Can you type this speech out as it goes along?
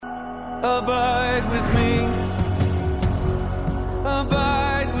Abide with me.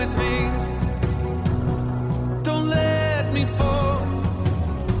 Abide with me. Don't let me fall.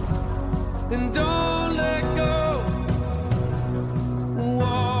 And don't let go.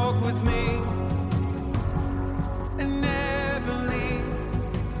 Walk with me. And never leave.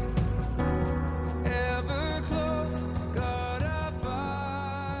 Ever close. God,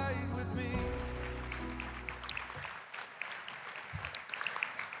 abide with me.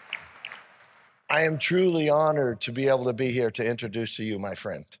 I am truly honored to be able to be here to introduce to you my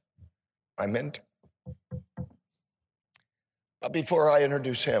friend, my mentor. But before I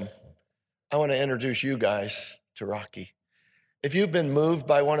introduce him, I want to introduce you guys to Rocky. If you've been moved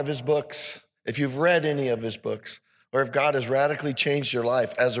by one of his books, if you've read any of his books, or if God has radically changed your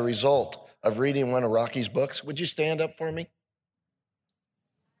life as a result of reading one of Rocky's books, would you stand up for me?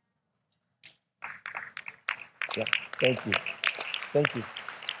 Yeah, thank you. Thank you.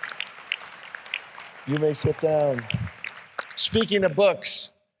 You may sit down. Speaking of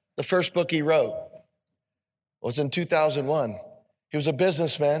books, the first book he wrote was in 2001. He was a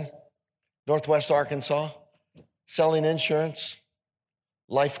businessman, Northwest Arkansas, selling insurance,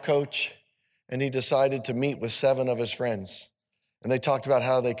 life coach, and he decided to meet with 7 of his friends. And they talked about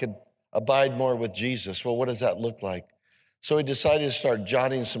how they could abide more with Jesus. Well, what does that look like? So he decided to start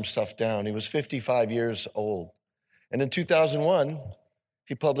jotting some stuff down. He was 55 years old. And in 2001,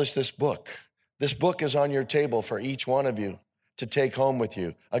 he published this book. This book is on your table for each one of you to take home with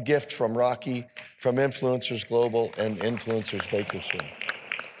you. A gift from Rocky, from Influencers Global and Influencers Bakersfield.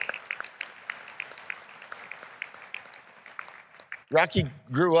 Rocky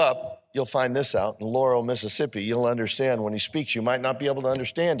grew up, you'll find this out, in Laurel, Mississippi. You'll understand when he speaks. You might not be able to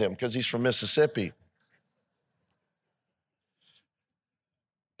understand him because he's from Mississippi.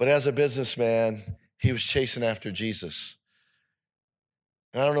 But as a businessman, he was chasing after Jesus.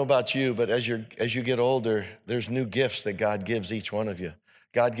 And I don't know about you, but as you get older, there's new gifts that God gives each one of you.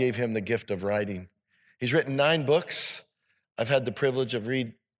 God gave him the gift of writing. He's written 9 books. I've had the privilege of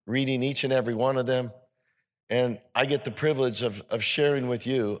reading each and every one of them. And I get the privilege of sharing with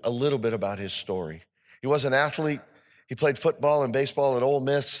you a little bit about his story. He was an athlete. He played football and baseball at Ole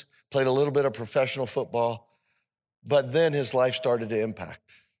Miss, played a little bit of professional football, but then his life started to impact.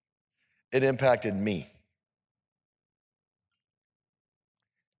 It impacted me.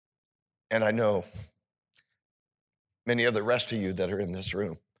 And I know many of the rest of you that are in this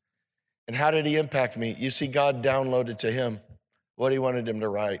room. And how did he impact me? You see, God downloaded to him what he wanted him to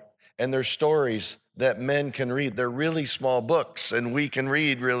write. And there's stories that men can read. They're really small books, and we can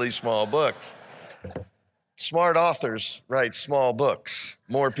read really small books. Smart authors write small books.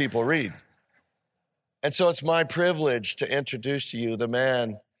 More people read. And so it's my privilege to introduce to you the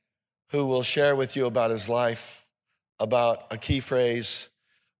man who will share with you about his life, about a key phrase,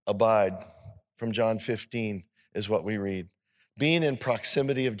 abide, from John 15 is what we read. Being in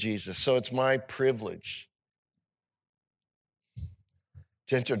proximity of Jesus. So it's my privilege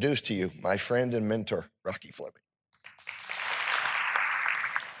to introduce to you my friend and mentor, Rocky Fleming.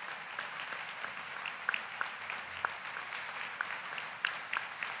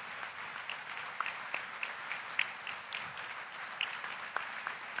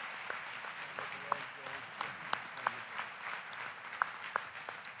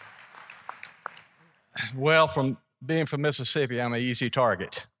 Well, from being from Mississippi, I'm an easy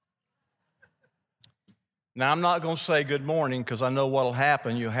target. Now, I'm not going to say good morning because I know what will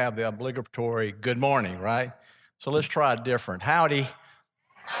happen. You'll have the obligatory good morning, right? So let's try it different. Howdy.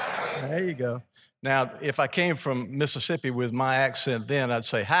 Howdy. There you go. Now, if I came from Mississippi with my accent then, I'd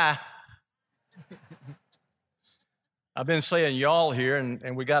say hi. I've been saying y'all here,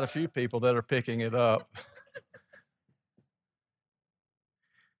 and we got a few people that are picking it up.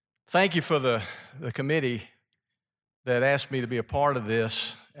 Thank you for the committee that asked me to be a part of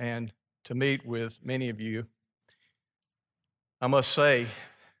this and to meet with many of you. I must say,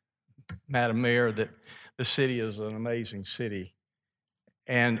 Madam Mayor, that the city is an amazing city.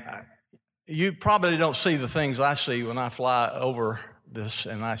 And you probably don't see the things I see when I fly over this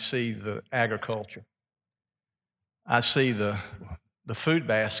and I see the agriculture. I see the food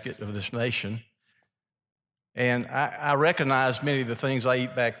basket of this nation. And I recognize many of the things I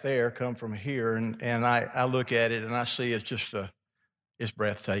eat back there come from here, and I look at it and I see it's just it's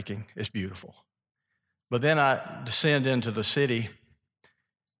breathtaking, it's beautiful. But then I descend into the city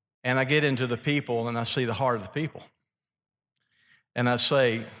and I get into the people and I see the heart of the people. And I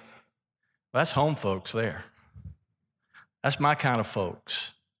say, that's home folks there. That's my kind of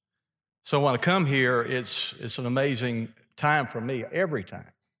folks. So when I come here, it's an amazing time for me every time.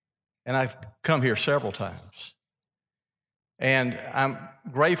 And I've come here several times. And I'm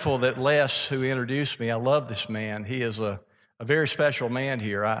grateful that Les, who introduced me, I love this man. He is a very special man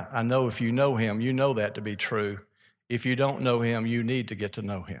here. I know if you know him, you know that to be true. If you don't know him, you need to get to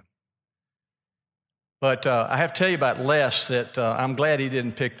know him. But I have to tell you about Les that I'm glad he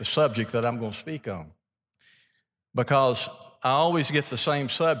didn't pick the subject that I'm going to speak on, because I always get the same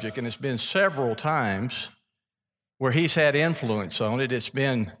subject, and it's been several times where he's had influence on it. It's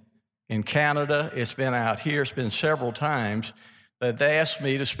been in Canada, it's been out here, it's been several times that they asked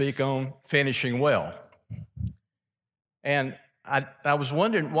me to speak on finishing well. And I was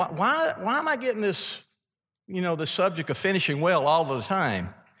wondering, why am I getting this, the subject of finishing well all the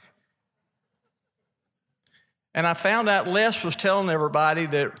time? And I found out Les was telling everybody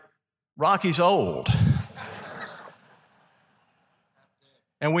that Rocky's old.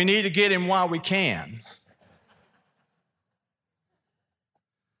 And we need to get him while we can.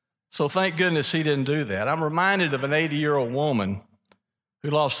 So thank goodness he didn't do that. I'm reminded of an 80-year-old woman who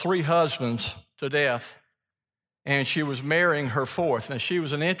lost 3 husbands to death, and she was marrying her 4th. And she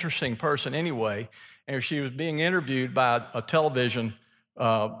was an interesting person anyway, and she was being interviewed by a television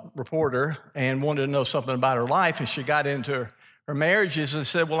reporter and wanted to know something about her life, and she got into her marriages and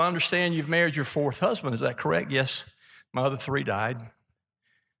said, well, I understand you've married your 4th husband. Is that correct? Yes, my other 3 died.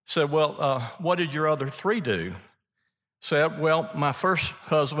 Said, well, what did your other 3 do? Said, well, my first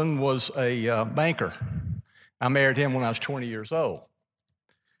husband was a banker. I married him when I was 20 years old.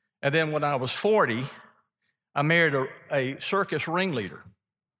 And then when I was 40, I married a circus ringleader.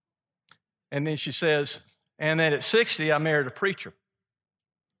 And then she says, and then at 60, I married a preacher.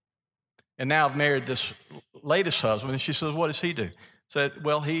 And now I've married this latest husband. And she says, what does he do? Said,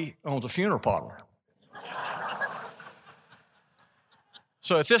 well, he owns a funeral parlor.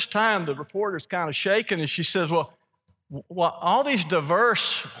 So at this time, the reporter's kind of shaking, and she says, well, all these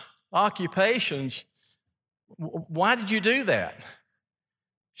diverse occupations, why did you do that?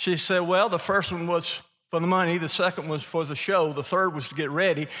 She said, well, the first one was for the money, the second was for the show, the third was to get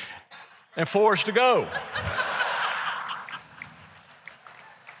ready, and 4 is to go.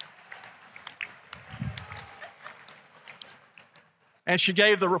 And she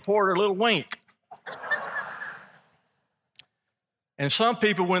gave the reporter a little wink. And some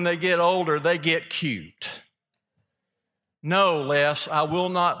people, when they get older, they get cute. No, Les, I will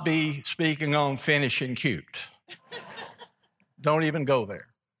not be speaking on finishing cute. Don't even go there.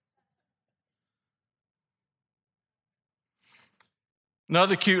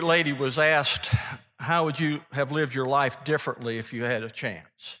 Another cute lady was asked, how would you have lived your life differently if you had a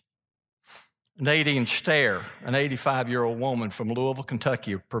chance? Nadine Stair, an 85-year-old woman from Louisville,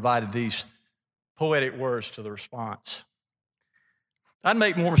 Kentucky, provided these poetic words to the response. I'd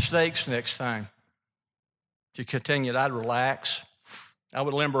make more mistakes next time. She continued, I'd relax. I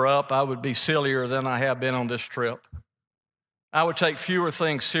would limber up. I would be sillier than I have been on this trip. I would take fewer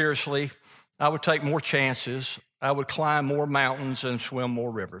things seriously. I would take more chances. I would climb more mountains and swim more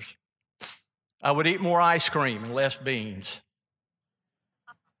rivers. I would eat more ice cream and less beans.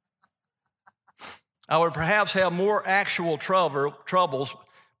 I would perhaps have more actual troubles,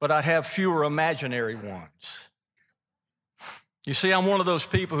 but I'd have fewer imaginary ones. You see, I'm one of those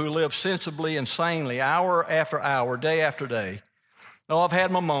people who live sensibly and sanely, hour after hour, day after day. Oh, I've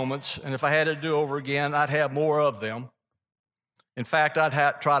had my moments, and if I had to do over again, I'd have more of them. In fact,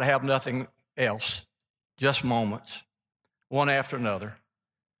 I'd try to have nothing else, just moments, one after another.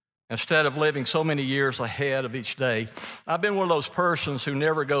 Instead of living so many years ahead of each day, I've been one of those persons who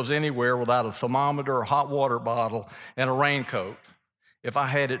never goes anywhere without a thermometer, a hot water bottle, and a raincoat. If I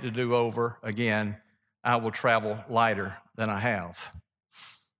had it to do over again, I would travel lighter than I have.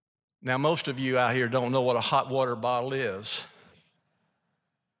 Now, most of you out here don't know what a hot water bottle is.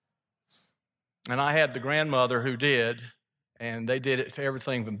 And I had the grandmother who did, and they did it for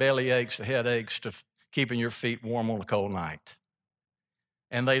everything from belly aches to headaches to keeping your feet warm on a cold night.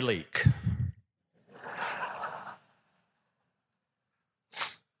 And they leak.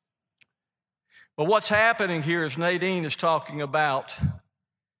 But what's happening here is Nadine is talking about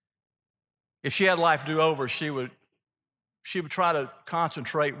if she had life do over, she would try to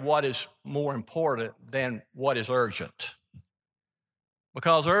concentrate what is more important than what is urgent.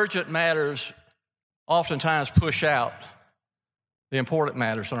 Because urgent matters oftentimes push out the important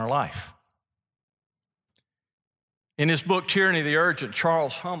matters in our life. In his book, Tyranny of the Urgent,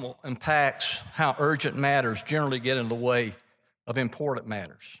 Charles Hummel unpacks how urgent matters generally get in the way of important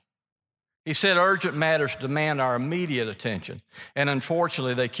matters. He said urgent matters demand our immediate attention, and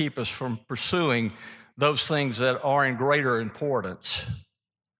unfortunately, they keep us from pursuing those things that are in greater importance.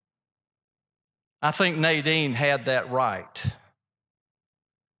 I think Nadine had that right.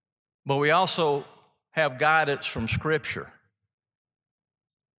 But we also have guidance from Scripture.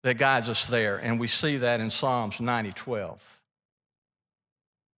 that guides us there, and we see that in Psalms 90:12.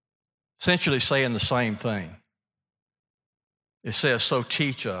 Essentially saying the same thing. It says, so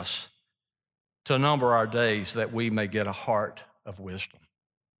teach us to number our days that we may get a heart of wisdom.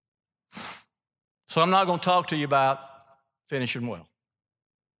 So I'm not going to talk to you about finishing well.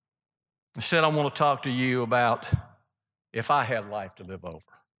 Instead, I want to talk to you about if I had life to live over.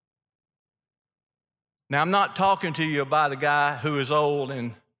 Now, I'm not talking to you about a guy who is old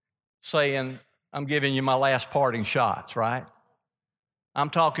and saying, I'm giving you my last parting shots, right? I'm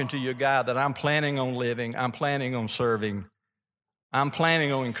talking to you a guy that I'm planning on living, I'm planning on serving, I'm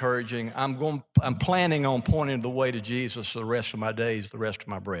planning on encouraging, I'm planning on pointing the way to Jesus for the rest of my days, the rest of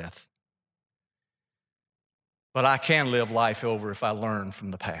my breath. But I can live life over if I learn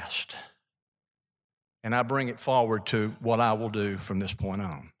from the past. And I bring it forward to what I will do from this point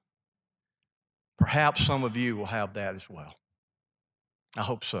on. Perhaps some of you will have that as well. I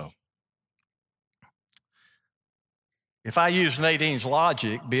hope so. If I use Nadine's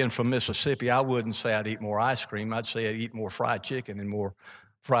logic, being from Mississippi, I wouldn't say I'd eat more ice cream. I'd say I'd eat more fried chicken and more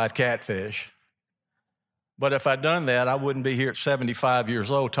fried catfish. But if I'd done that, I wouldn't be here at 75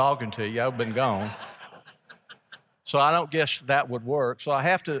 years old talking to you. I've been gone. So I don't guess that would work. So I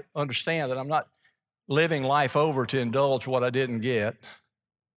have to understand that I'm not living life over to indulge what I didn't get.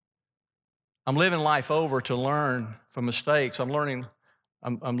 I'm living life over to learn from mistakes. I'm living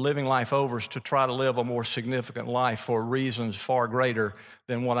life over to try to live a more significant life for reasons far greater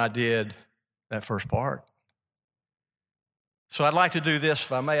than what I did that first part. So I'd like to do this,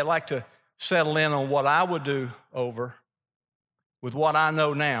 if I may. I'd like to settle in on what I would do over with what I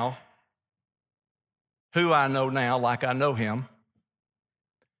know now, who I know now like I know him,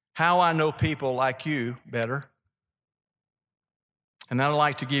 how I know people like you better. And then I'd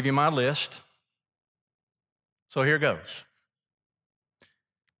like to give you my list. So here goes.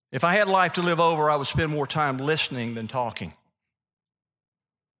 If I had life to live over, I would spend more time listening than talking.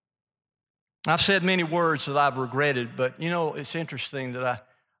 I've said many words that I've regretted, but you know, it's interesting that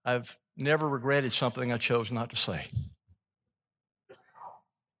I've never regretted something I chose not to say.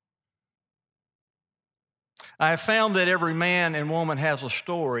 I have found that every man and woman has a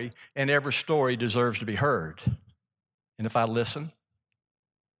story, and every story deserves to be heard. And if I listen,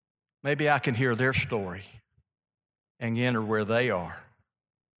 maybe I can hear their story and enter where they are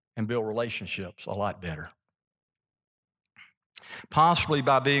and build relationships a lot better. Possibly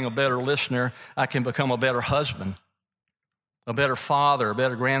by being a better listener, I can become a better husband, a better father, a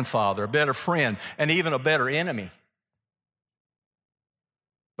better grandfather, a better friend, and even a better enemy.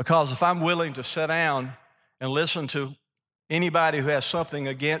 Because if I'm willing to sit down and listen to anybody who has something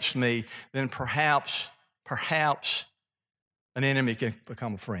against me, then perhaps an enemy can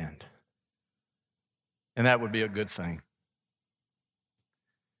become a friend. And that would be a good thing.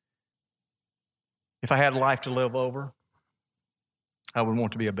 If I had life to live over, I would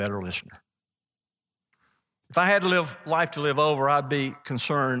want to be a better listener. If I had life to live over, I'd be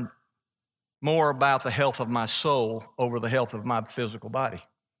concerned more about the health of my soul over the health of my physical body.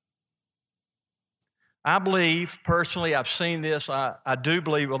 I believe, personally, I've seen this, I do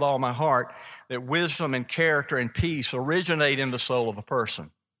believe with all my heart, that wisdom and character and peace originate in the soul of a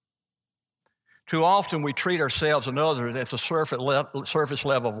person. Too often we treat ourselves and others at the surface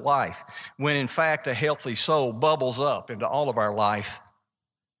level of life, when in fact a healthy soul bubbles up into all of our life.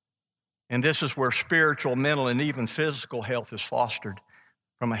 And this is where spiritual, mental, and even physical health is fostered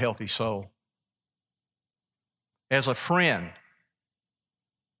from a healthy soul. As a friend,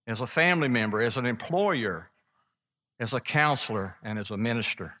 as a family member, as an employer, as a counselor, and as a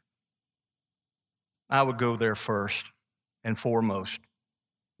minister, I would go there first and foremost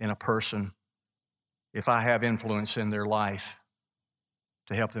in a person if I have influence in their life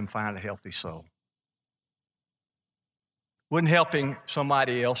to help them find a healthy soul. Wouldn't helping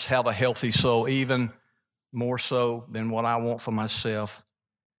somebody else have a healthy soul even more so than what I want for myself?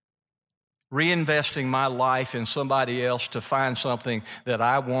 Reinvesting my life in somebody else to find something that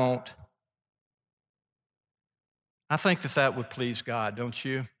I want, I think that would please God, don't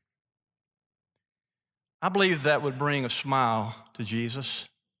you? I believe that would bring a smile to Jesus.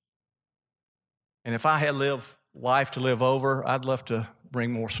 And if I had life to live over, I'd love to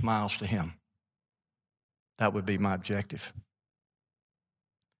bring more smiles to him. That would be my objective.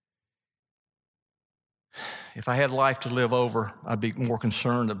 If I had life to live over, I'd be more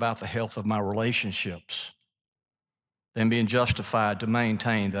concerned about the health of my relationships than being justified to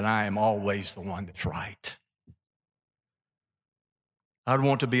maintain that I am always the one that's right. I'd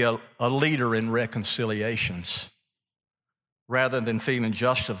want to be a leader in reconciliations rather than feeling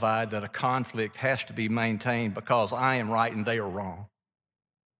justified that a conflict has to be maintained because I am right and they are wrong.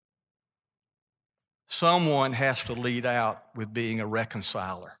 someone has to lead out with being a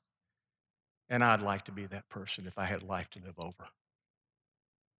reconciler. And I'd like to be that person if I had life to live over.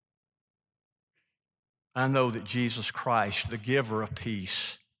 I know that Jesus Christ, the giver of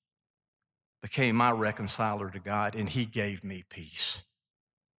peace, became my reconciler to God, and he gave me peace.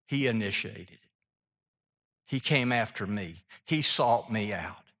 He initiated it. He came after me. He sought me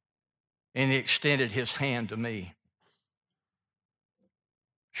out, and he extended his hand to me.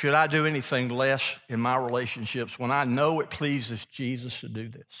 Should I do anything less in my relationships when I know it pleases Jesus to do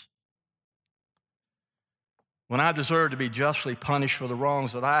this? When I deserve to be justly punished for the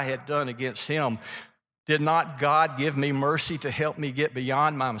wrongs that I had done against him, did not God give me mercy to help me get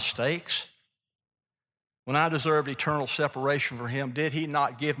beyond my mistakes? When I deserved eternal separation from him, did he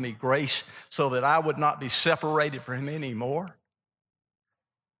not give me grace so that I would not be separated from him anymore?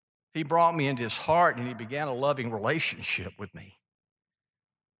 He brought me into his heart, and he began a loving relationship with me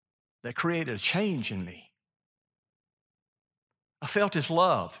that created a change in me. I felt his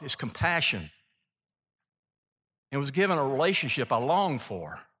love, his compassion, and was given a relationship I longed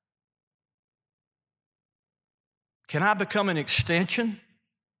for. Can I become an extension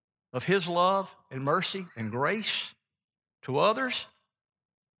of his love and mercy and grace to others,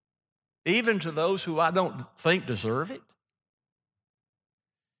 even to those who I don't think deserve it?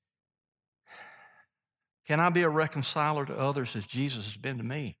 Can I be a reconciler to others as Jesus has been to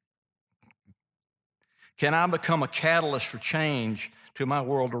me? Can I become a catalyst for change to my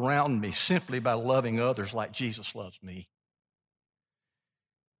world around me simply by loving others like Jesus loves me?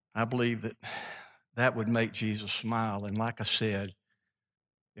 I believe that would make Jesus smile. And like I said,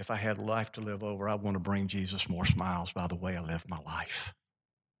 if I had life to live over, I want to bring Jesus more smiles by the way I live my life.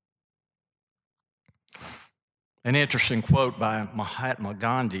 An interesting quote by Mahatma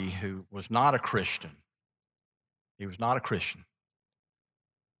Gandhi, who was not a Christian. He was not a Christian,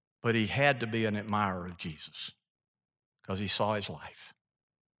 but he had to be an admirer of Jesus because he saw his life.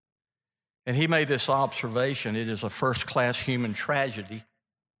 And he made this observation: it is a first-class human tragedy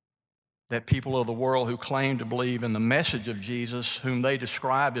that people of the world who claim to believe in the message of Jesus, whom they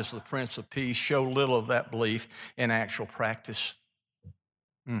describe as the Prince of Peace, show little of that belief in actual practice.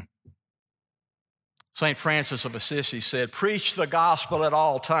 St. Francis of Assisi said, "Preach the gospel at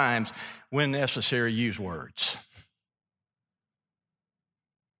all times. When necessary, use words."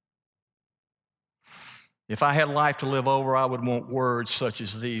 If I had life to live over, I would want words such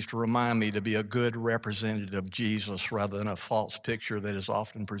as these to remind me to be a good representative of Jesus rather than a false picture that is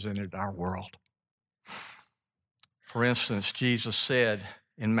often presented in our world. For instance, Jesus said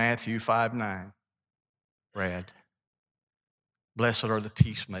in Matthew 5:9, Brad, "Blessed are the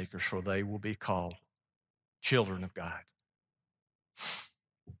peacemakers, for they will be called children of God."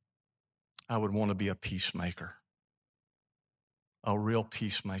 I would want to be a peacemaker, a real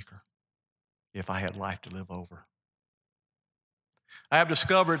peacemaker, if I had life to live over. I have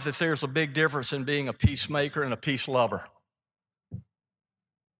discovered that there's a big difference in being a peacemaker and a peace lover.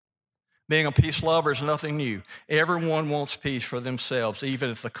 Being a peace lover is nothing new. Everyone wants peace for themselves, even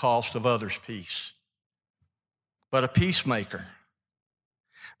at the cost of others' peace. But a peacemaker,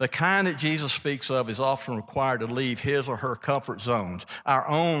 the kind that Jesus speaks of, is often required to leave his or her comfort zones, our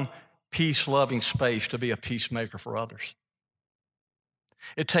own peace-loving space, to be a peacemaker for others.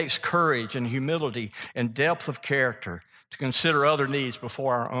 It takes courage and humility and depth of character to consider other needs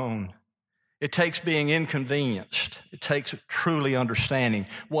before our own. It takes being inconvenienced. It takes truly understanding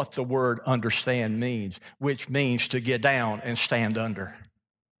what the word understand means, which means to get down and stand under.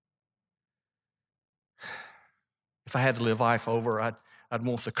 If I had to live life over, I'd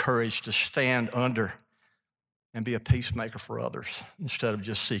want the courage to stand under and be a peacemaker for others instead of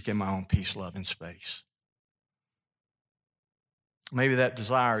just seeking my own peace-loving space. Maybe that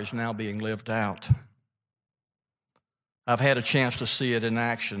desire is now being lived out. I've had a chance to see it in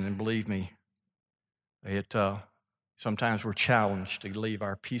action, and believe me, sometimes we're challenged to leave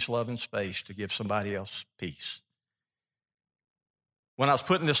our peace-loving space to give somebody else peace. When I was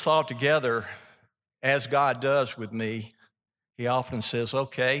putting this thought together, as God does with me, he often says,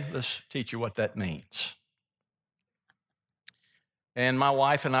 "Okay, let's teach you what that means." And my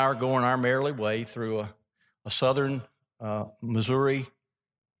wife and I are going our merry way through a southern Missouri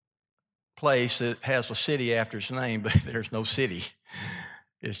place that has a city after its name, but there's no city.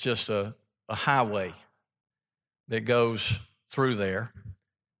 It's just a highway that goes through there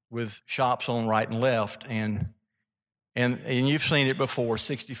with shops on right and left. And you've seen it before,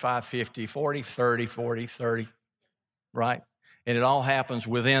 65, 50, 40, 30, 40, 30, right? And it all happens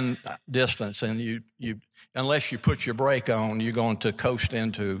within distance, and you unless you put your brake on, you're going to coast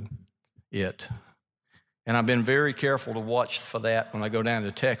into it. And I've been very careful to watch for that when I go down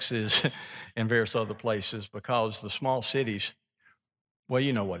to Texas and various other places, because the small cities, well,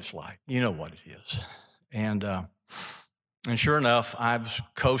 you know what it's like. You know what it is. And sure enough, I was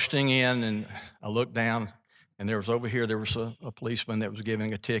coasting in, and I looked down, and there was a policeman that was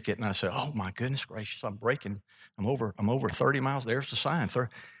giving a ticket, and I said, "Oh my goodness gracious, I'm braking. I'm over 30 miles. There's the sign."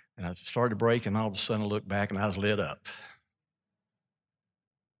 And I started braking, and all of a sudden I looked back, and I was lit up.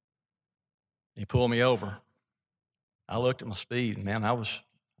 He pulled me over. I looked at my speed, and man, I was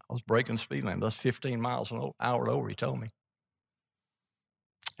breaking the speed limit. That's 15 miles an hour over, he told me.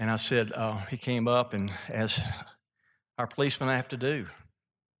 And I said, he came up, and as our policemen have to do,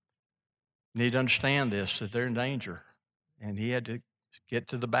 need to understand this, that they're in danger. And he had to get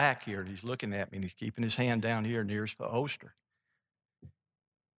to the back here, and he's looking at me, and he's keeping his hand down here near his holster.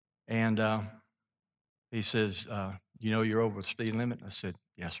 And he says, "You know you're over the speed limit?" I said,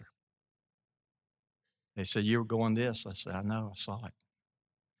 "Yes, sir." They said, "You were going this." I said, "I know, I saw it.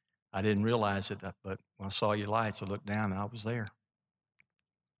 I didn't realize it, but when I saw your lights, I looked down, and I was there."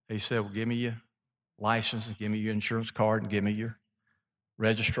 He said, "Well, give me your license, and give me your insurance card, and give me your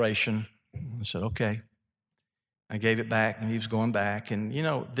registration." I said, "Okay." I gave it back, and he was going back. And, you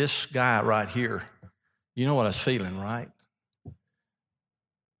know, this guy right here, you know what I was feeling, right?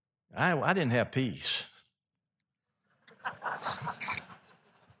 I didn't have peace.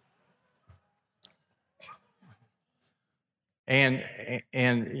 And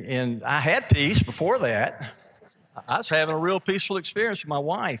I had peace before that. I was having a real peaceful experience with my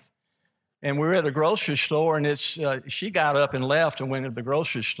wife. And we were at a grocery store, and she got up and left and went to the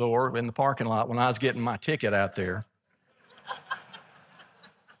grocery store in the parking lot when I was getting my ticket out there.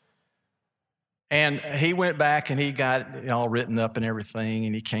 And he went back, and he got it all written up and everything,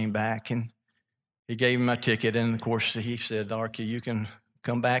 and he came back, and he gave me my ticket. And, of course, he said, "Archie, you can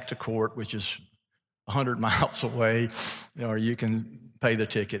come back to court, which is 100 miles away, or you can pay the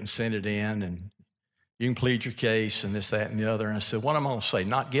ticket and send it in, and you can plead your case," and this, that, and the other. And I said, "What am I going to say?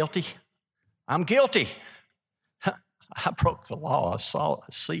 Not guilty? I'm guilty. I broke the law.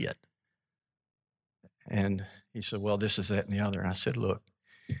 I see it." And he said, "Well, this is that and the other." And I said, "Look,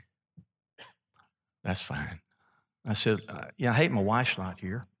 that's fine." I said, "I hate my wife's not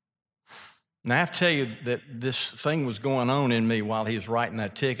here." Now, I have to tell you that this thing was going on in me while he was writing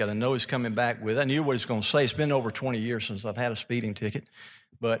that ticket. I know he's coming back with it. I knew what he's going to say. It's been over 20 years since I've had a speeding ticket,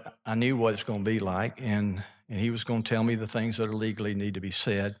 but I knew what it's going to be like, and he was going to tell me the things that are legally need to be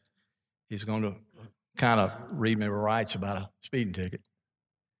said. He's going to kind of read me rights about a speeding ticket.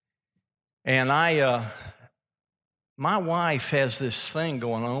 And my wife has this thing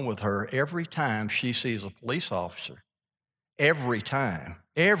going on with her every time she sees a police officer. Every time.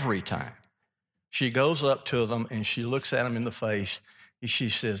 She goes up to them, and she looks at them in the face, and she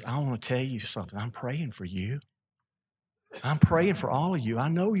says, "I want to tell you something. I'm praying for you. I'm praying for all of you. I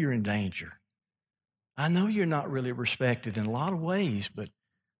know you're in danger. I know you're not really respected in a lot of ways, but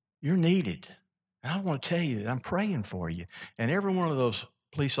you're needed. And I want to tell you that I'm praying for you." And every one of those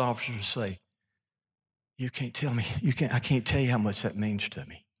police officers say, "You can't tell me. I can't tell you how much that means to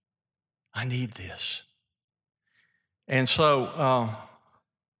me. I need this." And so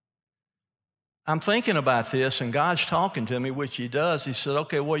I'm thinking about this, and God's talking to me, which he does. He said,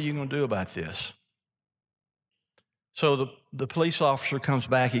 "Okay, what are you going to do about this?" So the police officer comes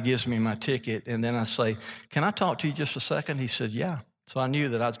back, he gives me my ticket, and then I say, "Can I talk to you just a second?" He said, "Yeah." So I knew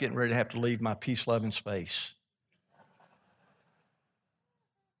that I was getting ready to have to leave my peace-loving space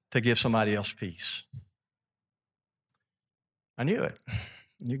to give somebody else peace. I knew it. I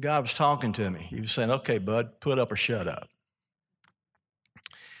knew God was talking to me. He was saying, "Okay, bud, put up or shut up."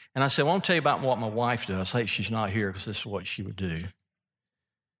 And I said, "Well, I'll tell you about what my wife does." I hate she's not here because this is what she would do.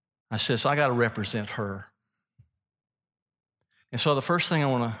 I said, "So I got to represent her." And so the first thing I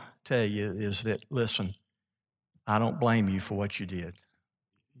want to tell you is that, listen, I don't blame you for what you did.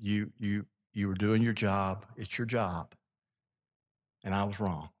 You were doing your job. It's your job. And I was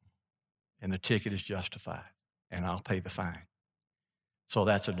wrong. And the ticket is justified. And I'll pay the fine. So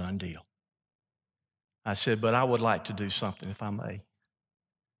that's a done deal. I said, "But I would like to do something, if I may.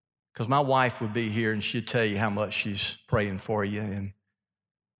 Because my wife would be here, and she'd tell you how much she's praying for you. And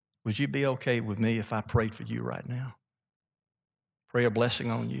would you be okay with me if I prayed for you right now? Pray a blessing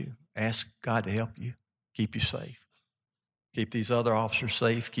on you. Ask God to help you, keep you safe. Keep these other officers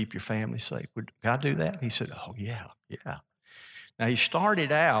safe. Keep your family safe. Would God do that?" He said, "Oh, yeah. Now, he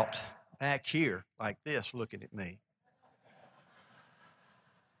started out back here like this, looking at me.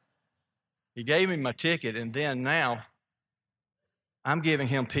 He gave me my ticket, and then now I'm giving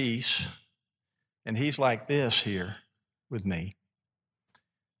him peace, and he's like this here with me.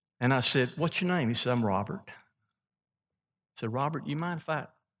 And I said, what's your name? He said, I'm Robert. I said, Robert, you mind if I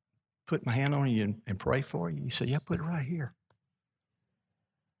put my hand on you and pray for you? He said, yeah, put it right here.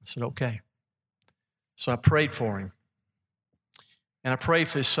 I said, okay. So I prayed for him. And I prayed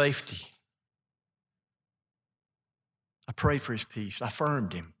for his safety. I prayed for his peace. I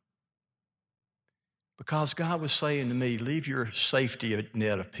affirmed him. Because God was saying to me, leave your safety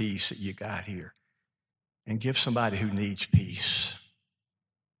net of peace that you got here and give somebody who needs peace.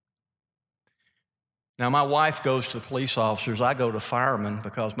 Now, my wife goes to the police officers. I go to firemen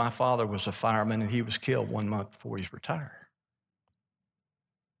because my father was a fireman and he was killed 1 month before he's retired.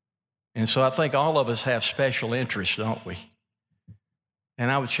 And so I think all of us have special interests, don't we? And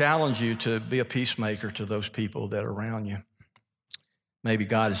I would challenge you to be a peacemaker to those people that are around you. Maybe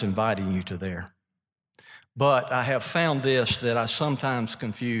God is inviting you to there. But I have found this, that I sometimes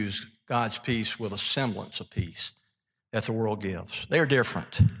confuse God's peace with a semblance of peace that the world gives. They're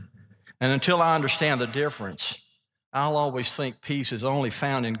different. And until I understand the difference, I'll always think peace is only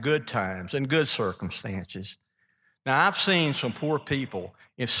found in good times and good circumstances. Now, I've seen some poor people,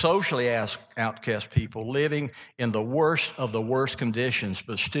 socially outcast people, living in the worst of the worst conditions,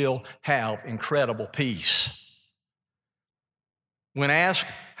 but still have incredible peace. When asked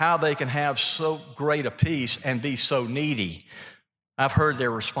how they can have so great a peace and be so needy, I've heard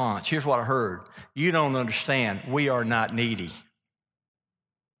their response. Here's what I heard. You don't understand. We are not needy.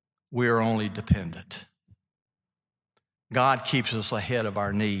 We are only dependent. God keeps us ahead of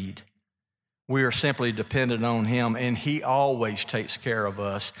our need. We are simply dependent on him, and he always takes care of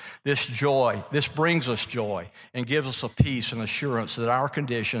us. This brings us joy and gives us a peace and assurance that our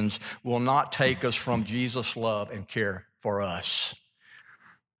conditions will not take us from Jesus' love and care for us.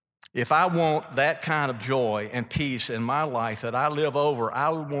 If I want that kind of joy and peace in my life that I live over, I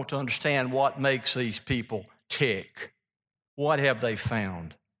would want to understand what makes these people tick. What have they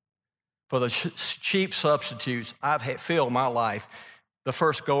found? For the cheap substitutes I've filled my life, the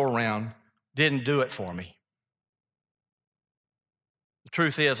first go-around didn't do it for me. The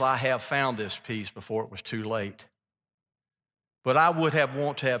truth is, I have found this peace before it was too late. But I would have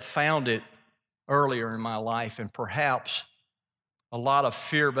want to have found it earlier in my life, and perhaps a lot of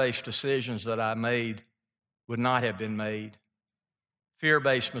fear-based decisions that I made would not have been made.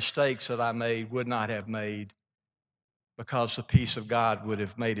 Fear-based mistakes that I made would not have made, because the peace of God would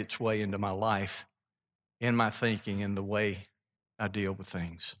have made its way into my life, in my thinking, in the way I deal with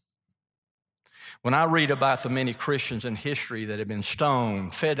things. When I read about the many Christians in history that have been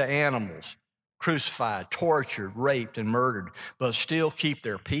stoned, fed to animals, crucified, tortured, raped, and murdered, but still keep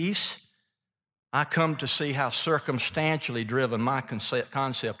their peace, I come to see how circumstantially driven my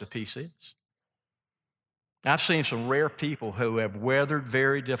concept of peace is. I've seen some rare people who have weathered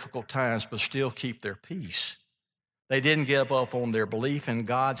very difficult times but still keep their peace. They didn't give up on their belief in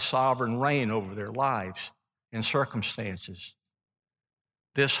God's sovereign reign over their lives and circumstances.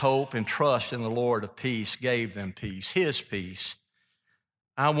 This hope and trust in the Lord of peace gave them peace, his peace.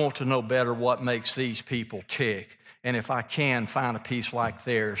 I want to know better what makes these people tick. And if I can find a peace like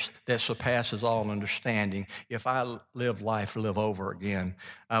theirs that surpasses all understanding, if I live life over again,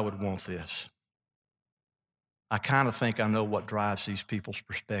 I would want this. I kind of think I know what drives these people's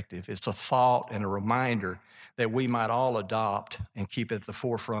perspective. It's a thought and a reminder that we might all adopt and keep at the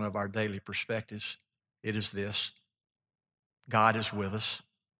forefront of our daily perspectives. It is this: God is with us.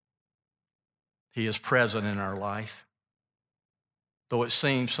 He is present in our life, though it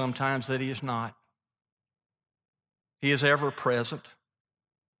seems sometimes that he is not. He is ever present,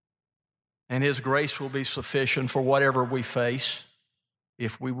 and his grace will be sufficient for whatever we face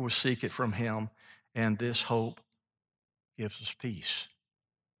if we will seek it from him, and this hope gives us peace.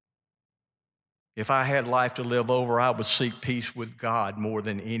 If I had life to live over, I would seek peace with God more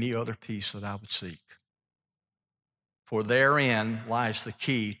than any other peace that I would seek. For therein lies the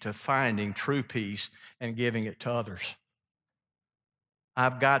key to finding true peace and giving it to others.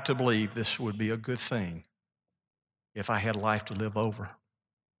 I've got to believe this would be a good thing if I had life to live over.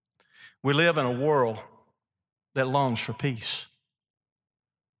 We live in a world that longs for peace.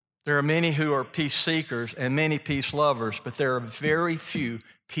 There are many who are peace seekers and many peace lovers, but there are very few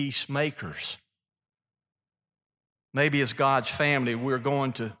peacemakers. Maybe as God's family, we're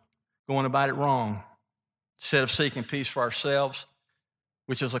going about it wrong. Instead of seeking peace for ourselves,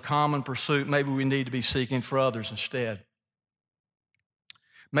 which is a common pursuit, maybe we need to be seeking for others instead.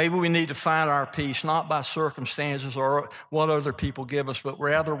 Maybe we need to find our peace not by circumstances or what other people give us, but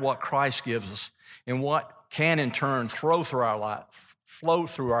rather what Christ gives us and what can in turn flow through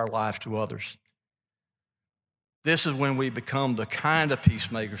our life to others. This is when we become the kind of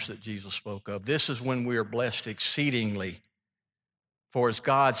peacemakers that Jesus spoke of. This is when we are blessed exceedingly. For as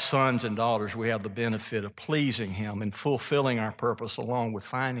God's sons and daughters, we have the benefit of pleasing him and fulfilling our purpose along with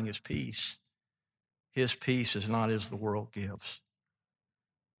finding his peace. His peace is not as the world gives,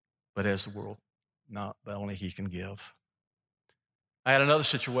 but as the world not only he can give. I had another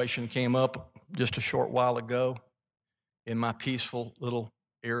situation came up just a short while ago in my peaceful little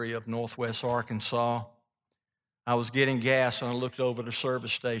area of northwest Arkansas. I was getting gas, and I looked over the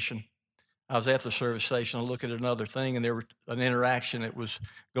service station. I was at the service station. I looked at another thing, and there was an interaction that was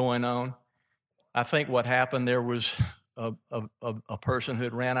going on. I think what happened, there was a person who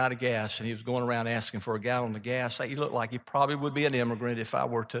had ran out of gas, and he was going around asking for a gallon of gas. He looked like he probably would be an immigrant if I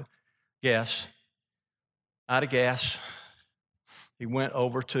were to guess. Out of gas. He went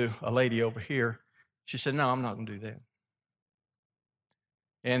over to a lady over here. She said, "No, I'm not going to do that."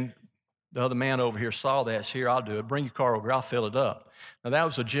 And the other man over here saw that. Said, "Here, I'll do it. Bring your car over. I'll fill it up." Now, that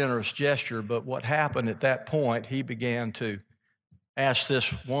was a generous gesture, but what happened at that point, he began to ask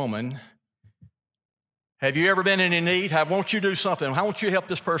this woman, "Have you ever been in any need? Won't you do something? How won't you help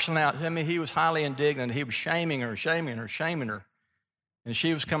this person out?" I mean, he was highly indignant. He was shaming her. And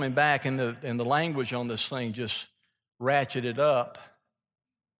she was coming back, and the language on this thing just ratcheted up.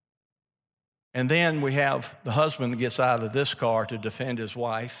 And then we have the husband that gets out of this car to defend his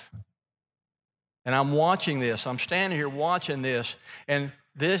wife. And I'm watching this. I'm standing here watching this, and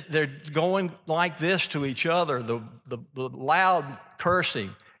they're going like this to each other, the loud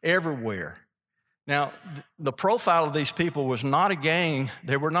cursing everywhere. Now, the profile of these people was not a gang.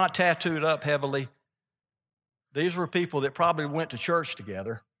 They were not tattooed up heavily. These were people that probably went to church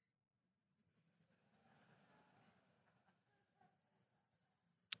together.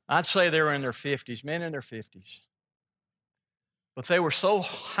 I'd say they were in their 50s, men in their 50s. But they were so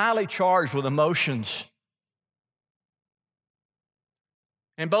highly charged with emotions.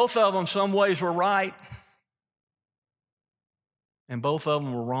 And both of them, some ways, were right. And both of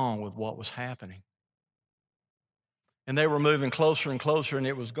them were wrong with what was happening. And they were moving closer and closer, and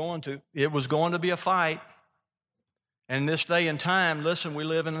it was going to be a fight. And this day and time, listen, we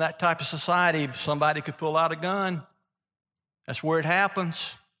live in that type of society. If somebody could pull out a gun, that's where it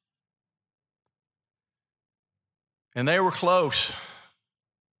happens. And they were close.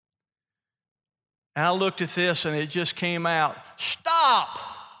 And I looked at this, and it just came out, "Stop!"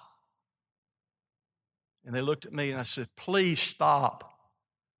 And they looked at me, and I said, "Please stop.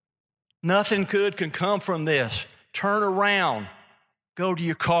 Nothing good can come from this. Turn around, go to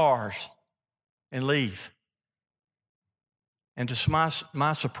your cars, and leave." And to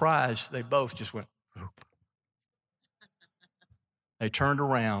my surprise, they both just went, "Whoop." They turned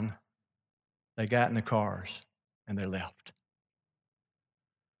around, they got in the cars, and they left.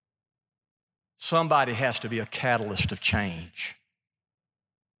 Somebody has to be a catalyst of change.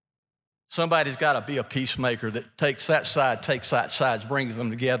 Somebody's got to be a peacemaker that takes that side, brings them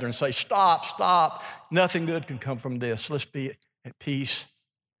together and say, stop. Nothing good can come from this. Let's be at peace.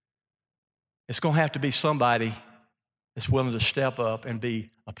 It's going to have to be somebody that's willing to step up and be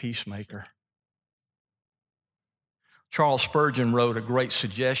a peacemaker. Charles Spurgeon wrote a great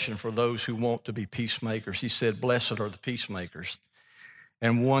suggestion for those who want to be peacemakers. He said, "Blessed are the peacemakers.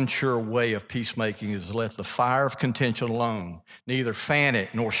 And one sure way of peacemaking is to let the fire of contention alone, neither fan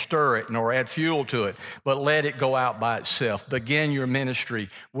it, nor stir it, nor add fuel to it, but let it go out by itself. Begin your ministry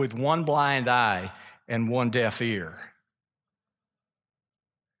with one blind eye and one deaf ear."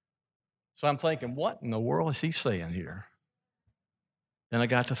 So I'm thinking, what in the world is he saying here? Then I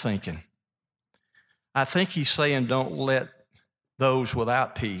got to thinking. I think he's saying don't let those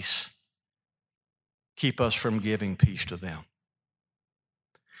without peace keep us from giving peace to them.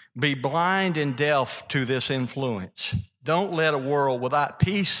 Be blind and deaf to this influence. Don't let a world without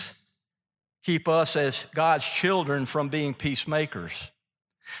peace keep us as God's children from being peacemakers.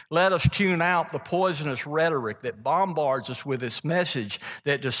 Let us tune out the poisonous rhetoric that bombards us with its message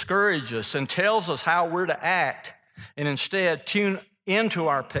that discourages us and tells us how we're to act, and instead tune into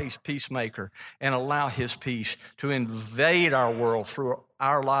our peacemaker and allow his peace to invade our world through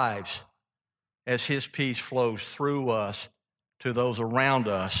our lives as his peace flows through us to those around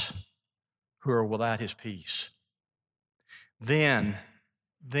us who are without his peace. Then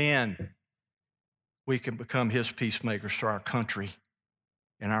we can become his peacemakers to our country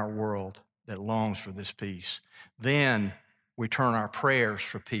and our world that longs for this peace. Then we turn our prayers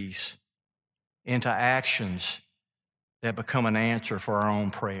for peace into actions that become an answer for our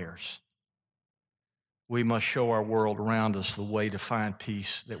own prayers. We must show our world around us the way to find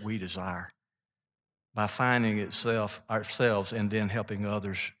peace that we desire by finding ourselves and then helping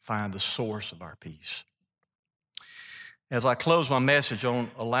others find the source of our peace. As I close my message on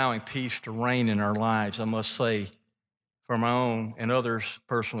allowing peace to reign in our lives, I must say from my own and others'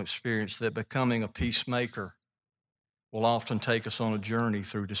 personal experience that becoming a peacemaker will often take us on a journey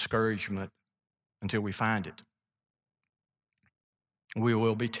through discouragement until we find it. We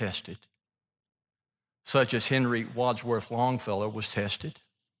will be tested, such as Henry Wadsworth Longfellow was tested.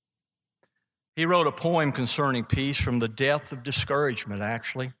 He wrote a poem concerning peace from the depth of discouragement,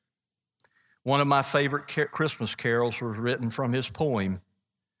 actually. One of my favorite Christmas carols was written from his poem.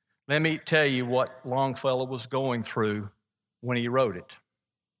 Let me tell you what Longfellow was going through when he wrote it.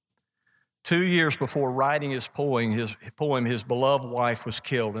 2 years before writing his poem, his beloved wife was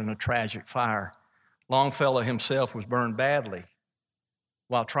killed in a tragic fire. Longfellow himself was burned badly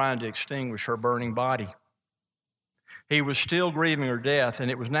while trying to extinguish her burning body. He was still grieving her death, and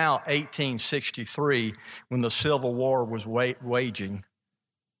it was now 1863 when the Civil War was waging.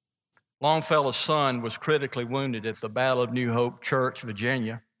 Longfellow's son was critically wounded at the Battle of New Hope Church,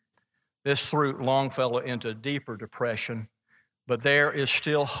 Virginia. This threw Longfellow into a deeper depression, but there is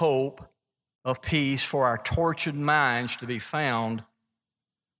still hope of peace for our tortured minds to be found,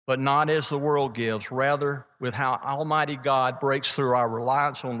 but not as the world gives, rather with how Almighty God breaks through our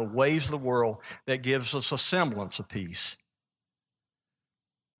reliance on the ways of the world that gives us a semblance of peace.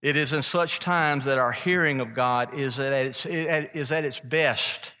 It is in such times that our hearing of God is at its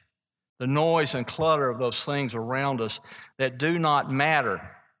best. The noise and clutter of those things around us that do not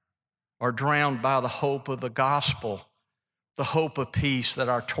matter are drowned by the hope of the gospel, the hope of peace that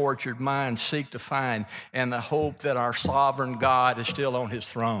our tortured minds seek to find, and the hope that our sovereign God is still on his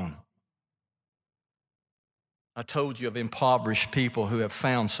throne. I told you of impoverished people who have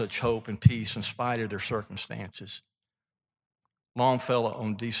found such hope and peace in spite of their circumstances. Longfellow,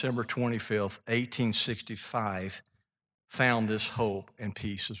 on December 25th, 1865, found this hope and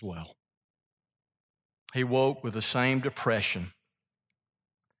peace as well. He woke with the same depression,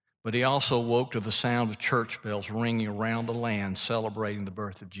 but he also woke to the sound of church bells ringing around the land celebrating the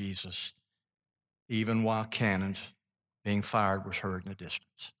birth of Jesus, even while cannons being fired was heard in the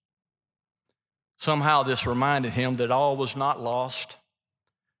distance. Somehow this reminded him that all was not lost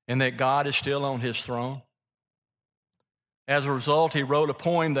and that God is still on his throne. As a result, he wrote a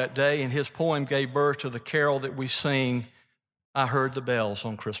poem that day, and his poem gave birth to the carol that we sing, I Heard the Bells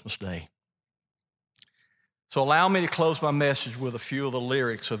on Christmas Day. So allow me to close my message with a few of the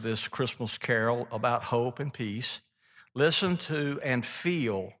lyrics of this Christmas carol about hope and peace. Listen to and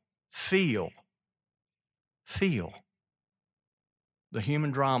feel the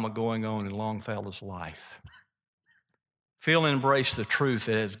human drama going on in Longfellow's life. Feel and embrace the truth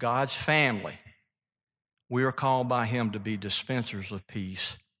that as God's family, we are called by him to be dispensers of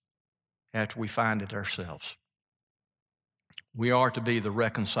peace after we find it ourselves. We are to be the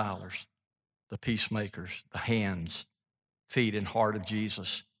reconcilers, the peacemakers, the hands, feet, and heart of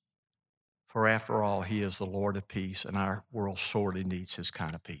Jesus. For after all, he is the Lord of peace, and our world sorely needs his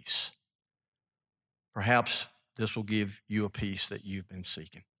kind of peace. Perhaps this will give you a peace that you've been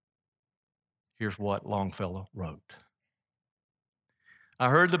seeking. Here's what Longfellow wrote. I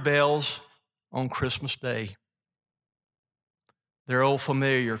heard the bells on Christmas Day, their old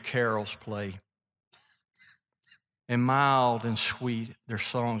familiar carols play, and mild and sweet their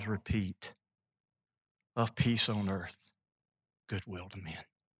songs repeat, of peace on earth, goodwill to men.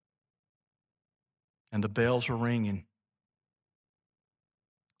 And the bells are ringing.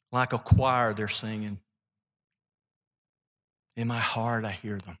 Like a choir, they're singing. In my heart, I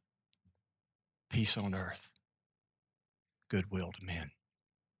hear them. Peace on earth, goodwill to men.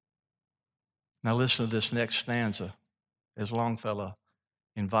 Now listen to this next stanza as Longfellow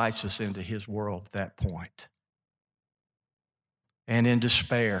invites us into his world at that point. And in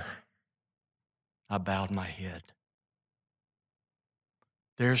despair, I bowed my head.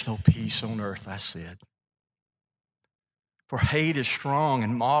 There's no peace on earth, I said. For hate is strong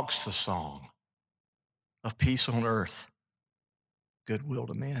and mocks the song of peace on earth, goodwill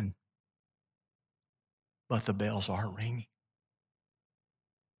to men. But the bells are ringing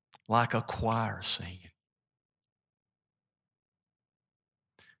like a choir singing.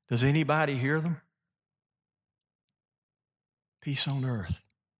 Does anybody hear them? Peace on earth,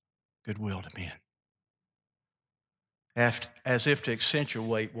 goodwill to men. As if to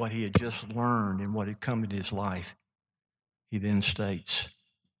accentuate what he had just learned and what had come in his life, he then states,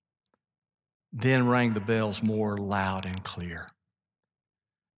 then rang the bells more loud and clear.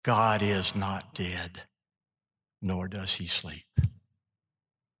 God is not dead, nor does he sleep.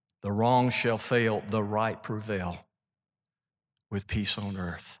 The wrong shall fail, the right prevail, with peace on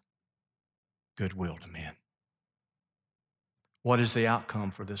earth, goodwill to men. What is the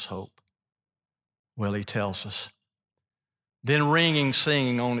outcome for this hope? Well, he tells us. Then ringing,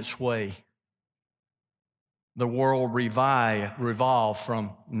 singing on its way, the world revolve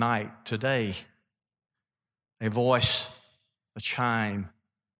from night to day. A voice, a chime,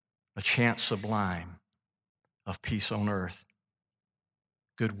 a chant sublime of peace on earth,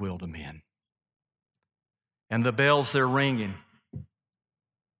 goodwill to men. And the bells they're ringing,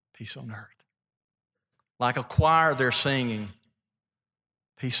 peace on earth. Like a choir they're singing,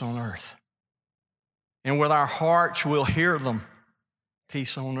 peace on earth. And with our hearts we'll hear them,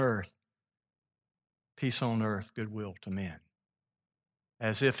 peace on earth, goodwill to men.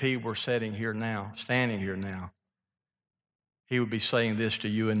 As if he were standing here now, he would be saying this to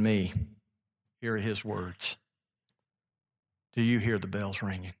you and me. Here are his words. Do you hear the bells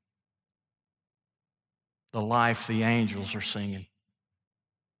ringing? The life the angels are singing.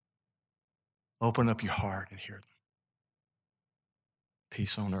 Open up your heart and hear them.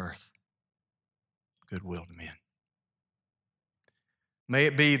 Peace on earth, goodwill to men. May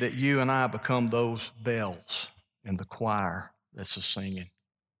it be that you and I become those bells in the choir that's a singing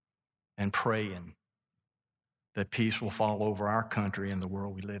and praying that peace will fall over our country and the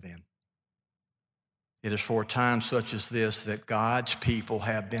world we live in. It is for times such as this that God's people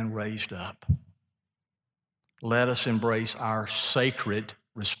have been raised up. Let us embrace our sacred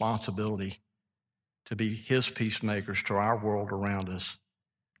responsibility to be his peacemakers to our world around us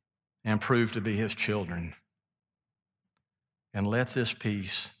and prove to be his children. And let this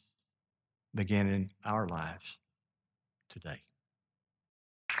peace begin in our lives today.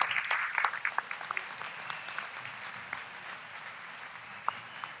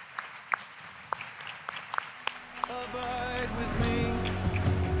 Above